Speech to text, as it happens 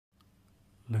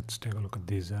Let's take a look at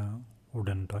these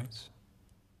wooden toys.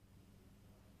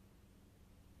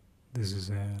 This is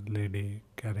a lady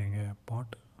carrying a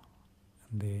pot,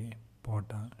 and the pot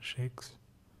shakes.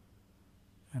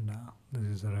 And this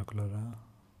is a regular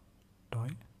toy.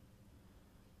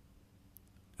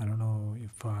 I don't know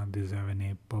if these have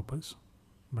any purpose,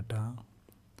 but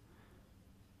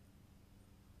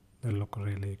they look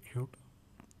really cute.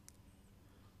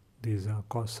 These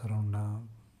cost around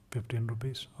 15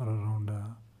 rupees or around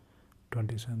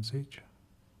 20 cents each.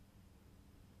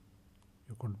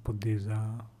 You could put these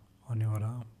on your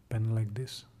pen like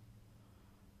this.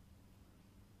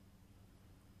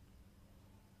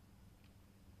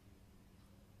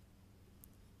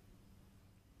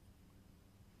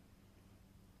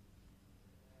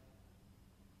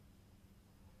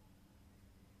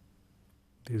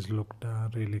 These looked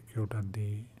really cute at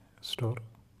the store,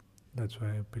 that's why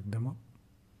I picked them up.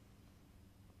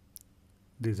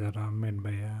 These are made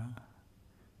by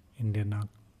Indian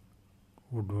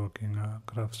woodworking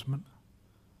craftsmen.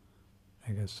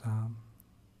 I guess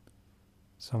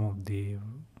some of the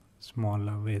small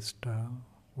waste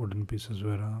wooden pieces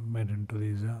were made into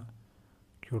these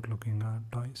cute looking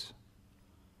toys.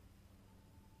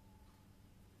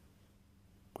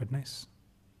 Quite nice.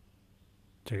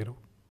 Check it out.